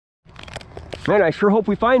Man, I sure hope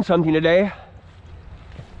we find something today.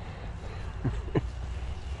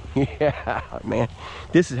 Yeah, man.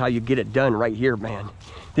 This is how you get it done right here, man.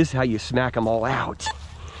 This is how you smack them all out.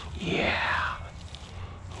 Yeah.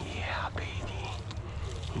 Yeah,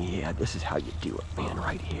 baby. Yeah, this is how you do it, man,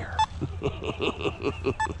 right here.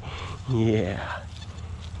 Yeah.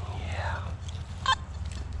 Yeah.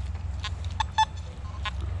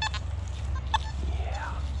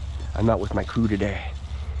 Yeah. I'm out with my crew today.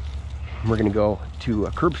 We're gonna go to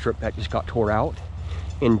a curb strip that just got tore out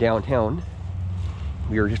in downtown.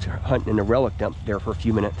 We were just hunting in a relic dump there for a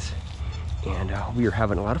few minutes, and we were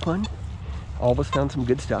having a lot of fun. All of us found some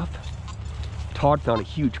good stuff. Todd found a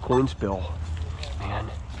huge coin spill, man.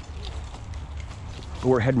 But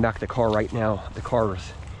we're heading back to the car right now, the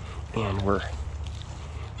cars, and we're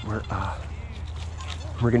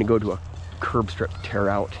gonna go to a curb strip tear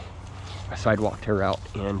out, a sidewalk tear out,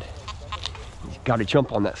 and you gotta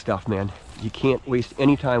jump on that stuff, man. You can't waste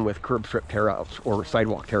any time with curb strip tear outs or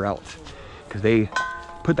sidewalk tear outs, because they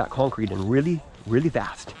put that concrete in really, really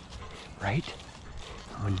fast, right?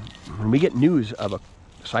 When we get news of a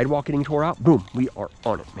sidewalk getting tore out, boom, we are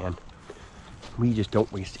on it, man. We just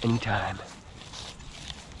don't waste any time.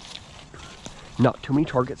 Not too many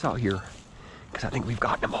targets out here, because I think we've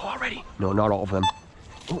gotten them all already. No, not all of them.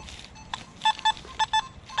 Oh.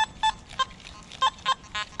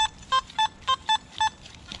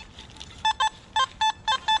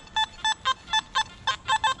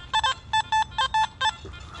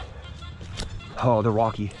 Oh, the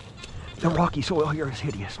rocky soil here is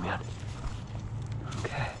hideous, man.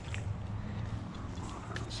 Okay.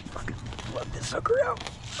 Let's see if I can plug this sucker out.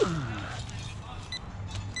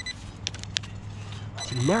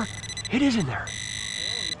 Is it in there? It is in there.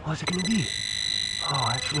 What's it gonna be? Oh,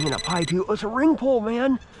 that's swinging up high too. Oh, it's a ring pull,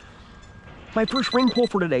 man. My first ring pull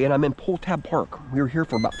for today, and I'm in Pulltab Park. We were here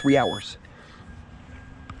for about 3 hours.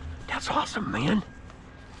 That's awesome, man.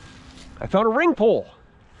 I found a ring pull.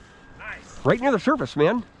 Right near the surface,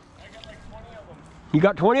 man. I got like 20 of them. You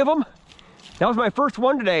got 20 of them? That was my first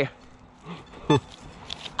one today.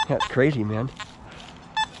 That's crazy, man.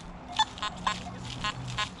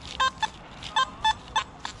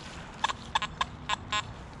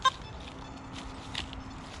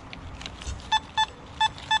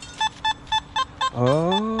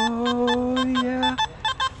 Oh, yeah.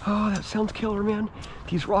 Oh, that sounds killer, man.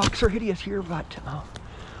 These rocks are hideous here, but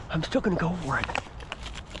I'm still gonna go for it.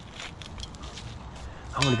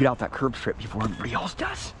 I want to get out that curb strip before everybody else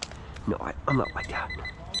does. No, I'm not like that.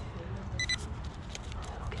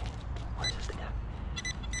 Okay, where's this thing at?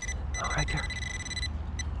 Oh, right there.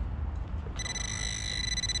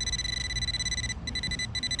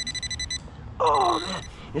 Oh, man,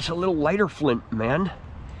 it's a little lighter flint, man.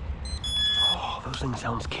 Oh, those things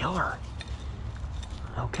sounds killer.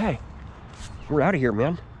 Okay, we're out of here,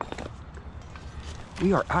 man.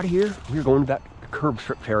 We are out of here. We're going to that curb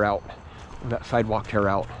strip tear out. That sidewalk tear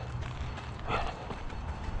out. Man.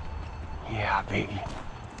 Yeah, baby.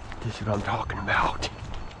 This is what I'm talking about.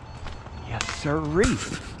 Yes, sirree.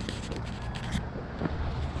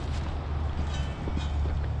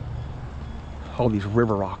 All these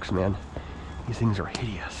river rocks, man. These things are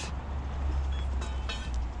hideous.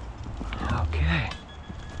 Okay.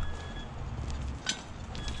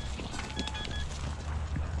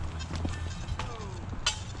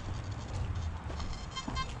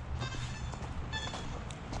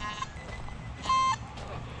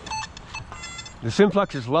 The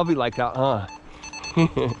Simplex is lovely like that, huh?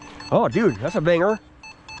 Oh, dude, that's a banger.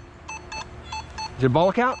 Is it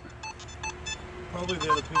ball cap? Probably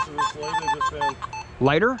the other piece of this light I just found.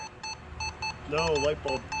 Lighter? No, light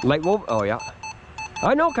bulb. Light bulb? Oh, yeah.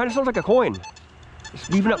 I know, kind of sounds like a coin. It's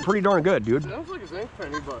beefing up pretty darn good, dude. Sounds like a zinc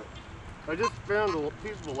penny, but I just found a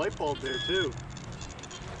piece of a light bulb there, too.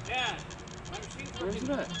 Yeah, my machine's working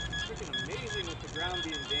freaking amazing with the ground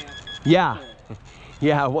being damp. Yeah.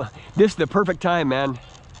 Yeah, well, this is the perfect time, man.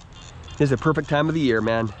 This is the perfect time of the year,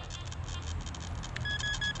 man. Look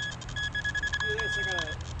at this, I got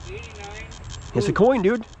a 89. It's a coin,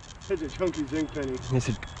 dude. It's a chunky zinc penny. It's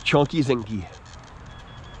a chunky zinky.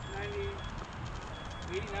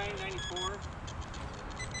 89, 94.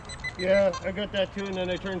 Yeah, I got that too, and then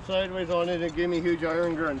I turned sideways on it and it gave me huge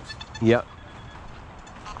iron grunts. Yep.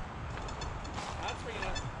 That's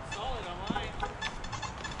freaking solid on mine.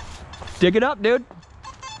 Dig it up, dude.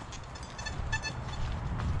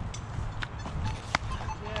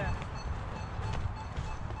 Yeah.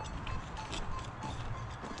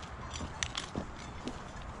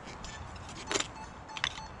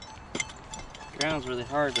 Ground's really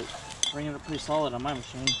hard, but bringing it pretty solid on my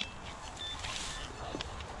machine.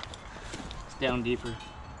 It's down deeper.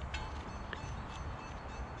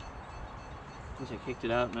 Wish I kicked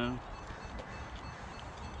it out now.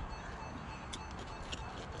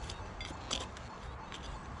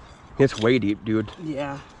 It's way deep, dude.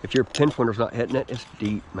 Yeah. If your pin pointer's not hitting it, it's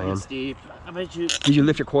deep, man. It's deep. I bet you. Did you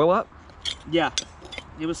lift your coil up? Yeah.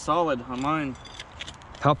 It was solid on mine.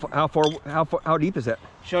 How deep is it?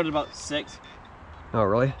 Showed it about 6. Oh,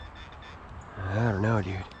 really? I don't know,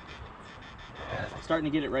 dude. Starting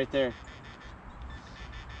to get it right there.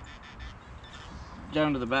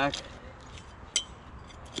 Down to the back.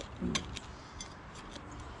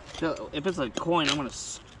 So if it's a coin, I'm gonna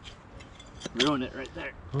ruin it right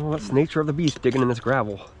there. Well, that's the nature of the beast, digging in this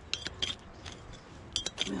gravel.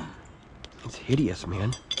 It's hideous,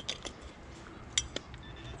 man.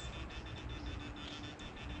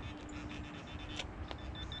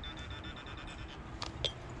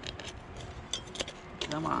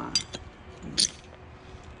 Come on.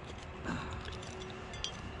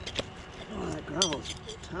 Oh, that gravel's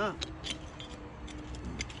tough.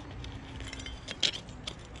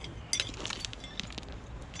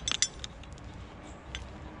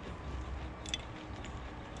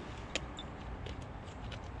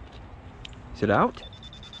 Is it out?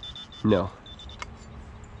 No.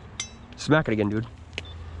 Smack it again, dude.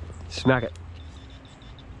 Smack it.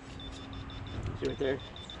 See right there?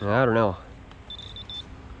 I don't know.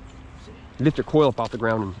 Lift your coil up off the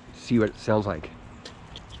ground and see what it sounds like.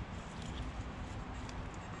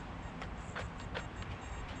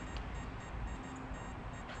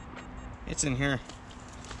 It's in here.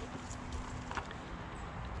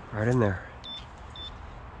 Right in there.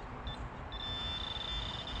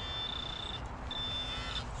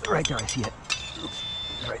 Right there, I see it.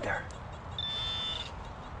 Right there.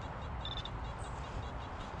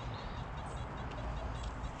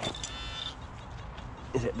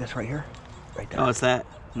 Is it this right here? Right there. Oh, it's that?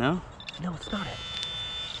 No? No, it's not it.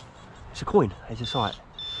 It's a coin. I just saw it.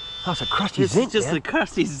 Oh, it's a crusty It's zinc, just man. a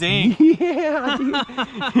crusty zinc. Yeah, dude.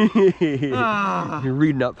 You're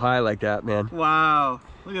reading up high like that, man. Wow.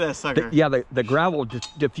 Look at that sucker. Yeah, the gravel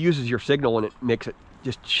diffuses your signal and it makes it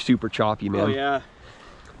just super choppy, man. Oh, yeah.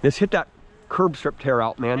 Let's hit that curb strip tear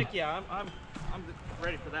out, man. Heck yeah, I'm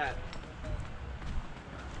ready for that.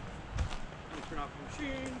 Let me turn off the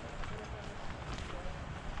machine.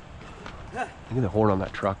 Look at the horn on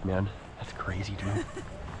that truck, man. That's crazy, dude.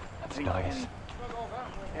 That's nice.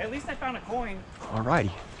 At least I found a coin. Alrighty.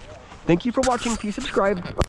 Thank you for watching. Please subscribe.